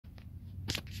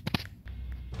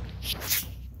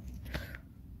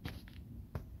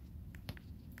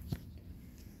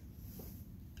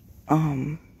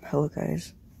Hello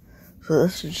guys. So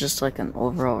this is just like an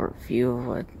overall review of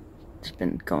what's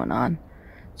been going on.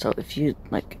 So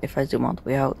if I zoom all the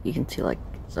way out, you can see like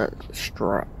the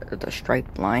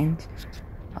striped lines.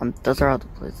 Those are all the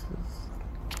places.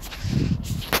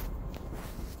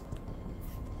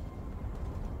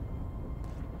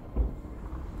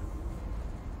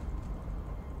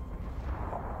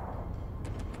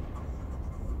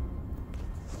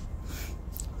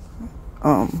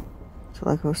 So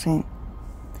like I was saying,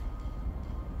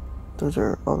 those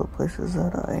are all the places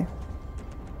that I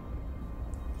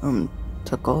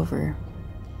took over.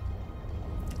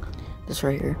 This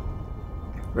right here,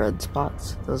 red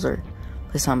spots, those are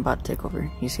places I'm about to take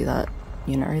over. You see that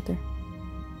unit right there?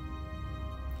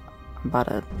 I'm about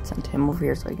to send him over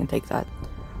here so I can take that.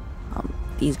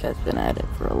 These guys been at it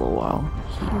for a little while.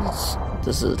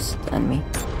 This is the enemy.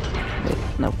 Wait,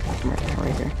 nope,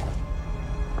 right here.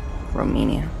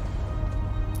 Romania.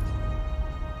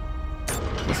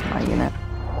 This is my unit.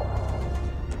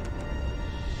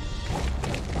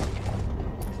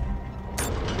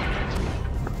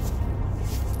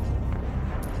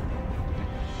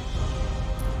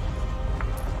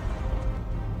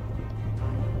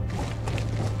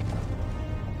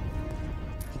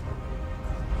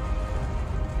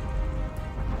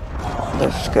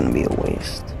 That's just gonna be a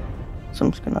waste. So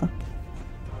I'm just gonna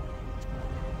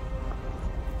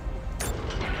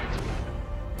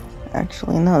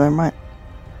actually, no, never mind.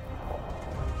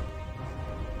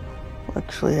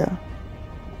 Actually, yeah.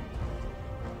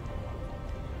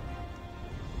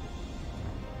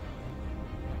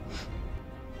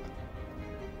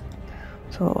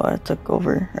 So I took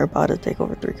over, or about to take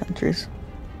over 3 countries.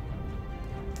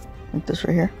 Like this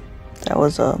right here. That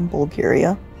was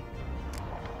Bulgaria.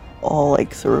 All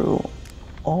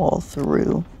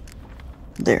through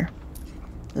there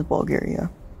is Bulgaria.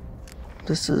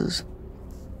 This is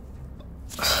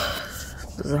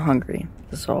Hungary.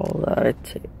 This is all that I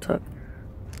took.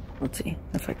 Let's see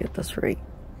if I get this right.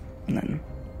 And then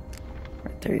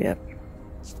right there, yep.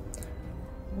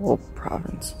 Whole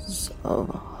provinces of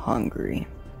Hungary.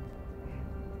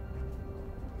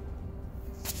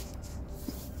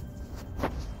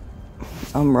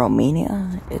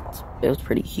 Romania, it was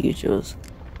pretty huge.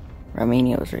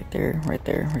 Romania was right there, right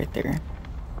there, right there,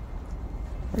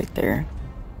 right there,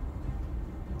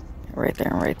 right there,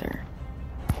 and right there.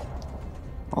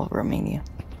 All of Romania.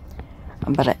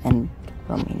 I'm about to end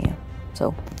Romania.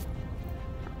 So,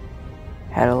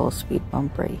 had a little speed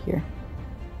bump right here.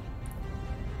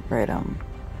 Right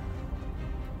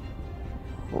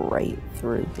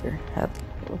through here.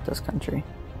 With this country.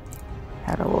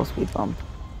 Had a little speed bump.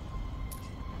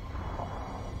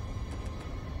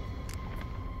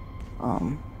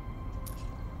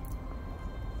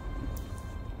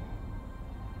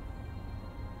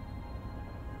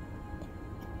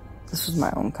 This was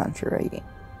my own country, right?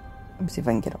 Let me see if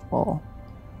I can get it all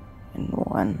in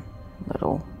one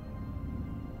little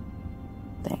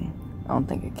thing. I don't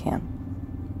think I can.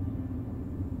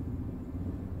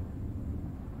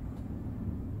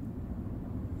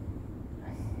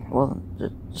 Well,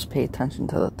 just pay attention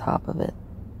to the top of it.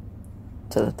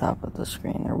 To the top of the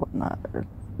screen or whatnot.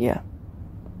 Yeah.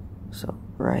 So,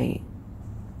 right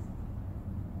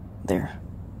there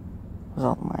was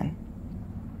all mine.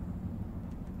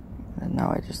 And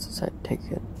now I just decided to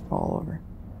take it all over.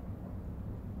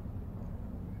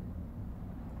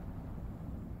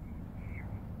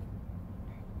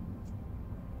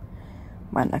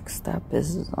 My next step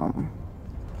is,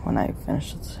 when I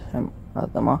finish them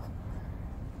off,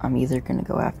 I'm either gonna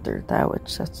go after that,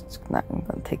 which that's not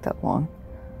gonna take that long.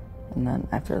 And then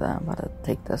after that, I'm about to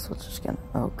take this, which is gonna,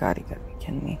 oh god, you gotta be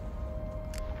kidding me.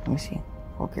 Let me see,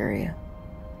 Bulgaria.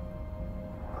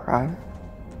 Prague.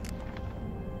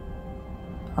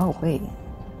 Oh, wait.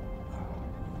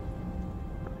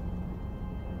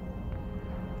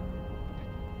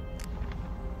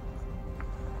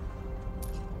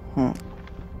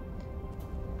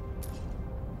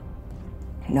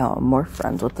 No, I'm more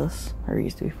friends with this, or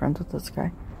used to be friends with this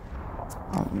guy.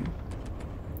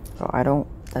 So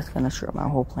that's gonna screw up my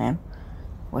whole plan.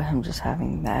 With him just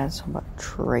having that, so I'm about to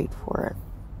trade for it.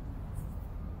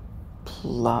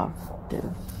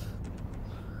 Plovdiv.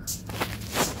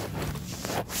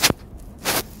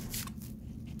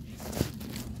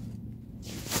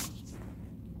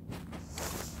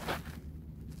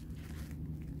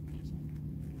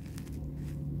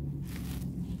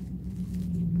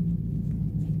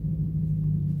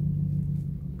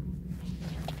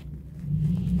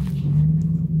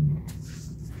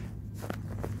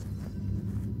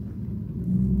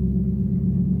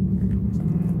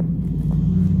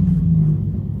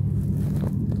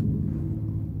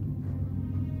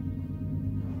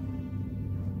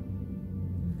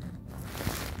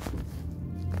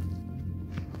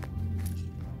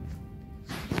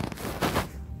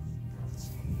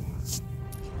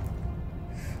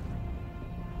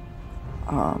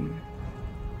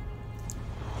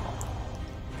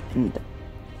 And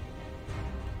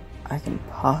I can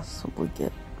possibly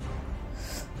get,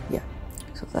 yeah,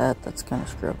 so that's kind of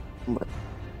screwed up with,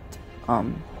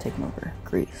 taking over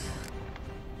Greece.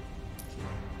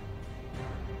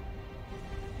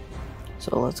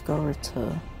 So let's go over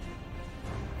to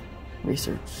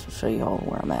research to show you all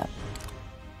where I'm at.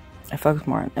 I focus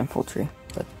more on infantry,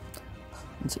 but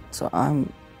let's see. So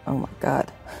I'm, oh my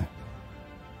god,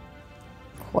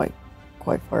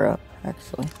 quite far up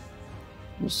actually.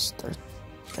 Just start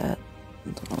that.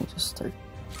 Let me just start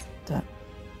that.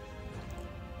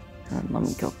 And let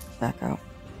me go back out.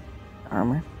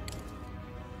 Armor.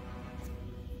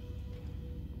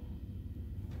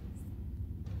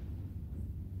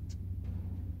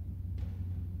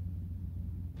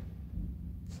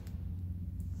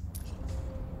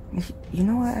 You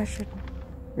know what? I should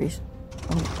raise.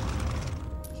 Oh.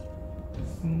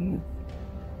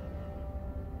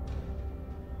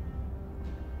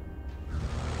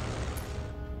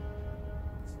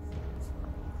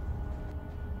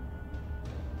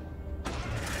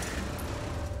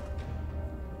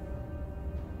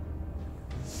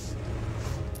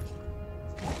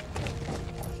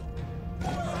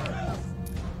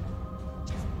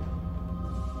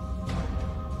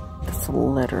 It's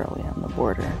literally on the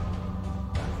border.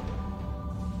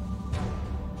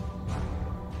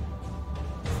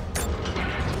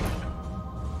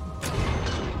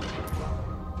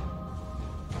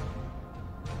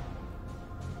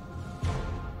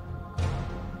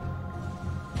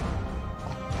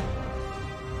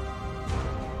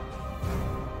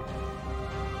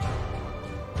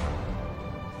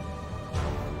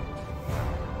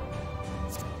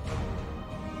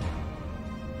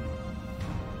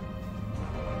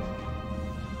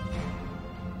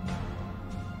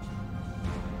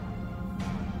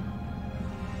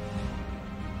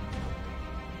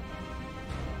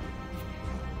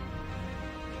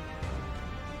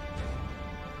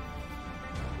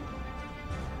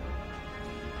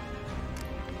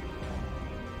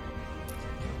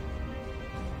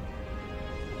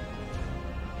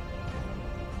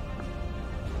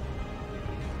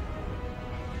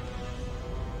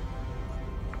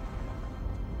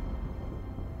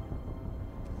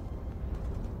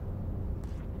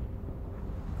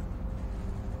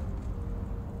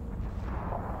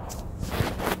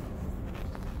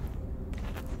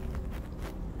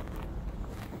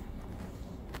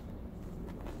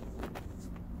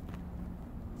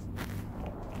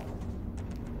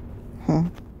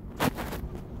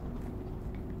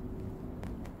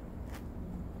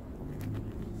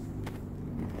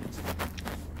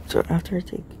 So after I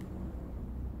take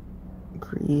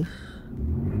Greece,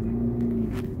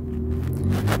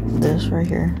 this right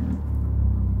here,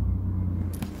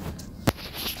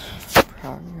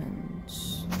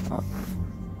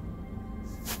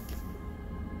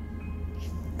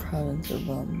 province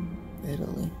of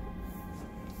Italy.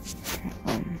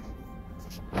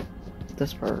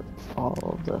 This part, all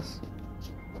of this.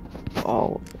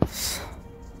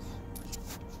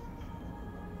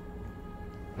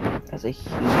 As a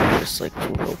huge, just like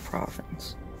little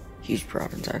province. Huge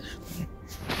province, actually.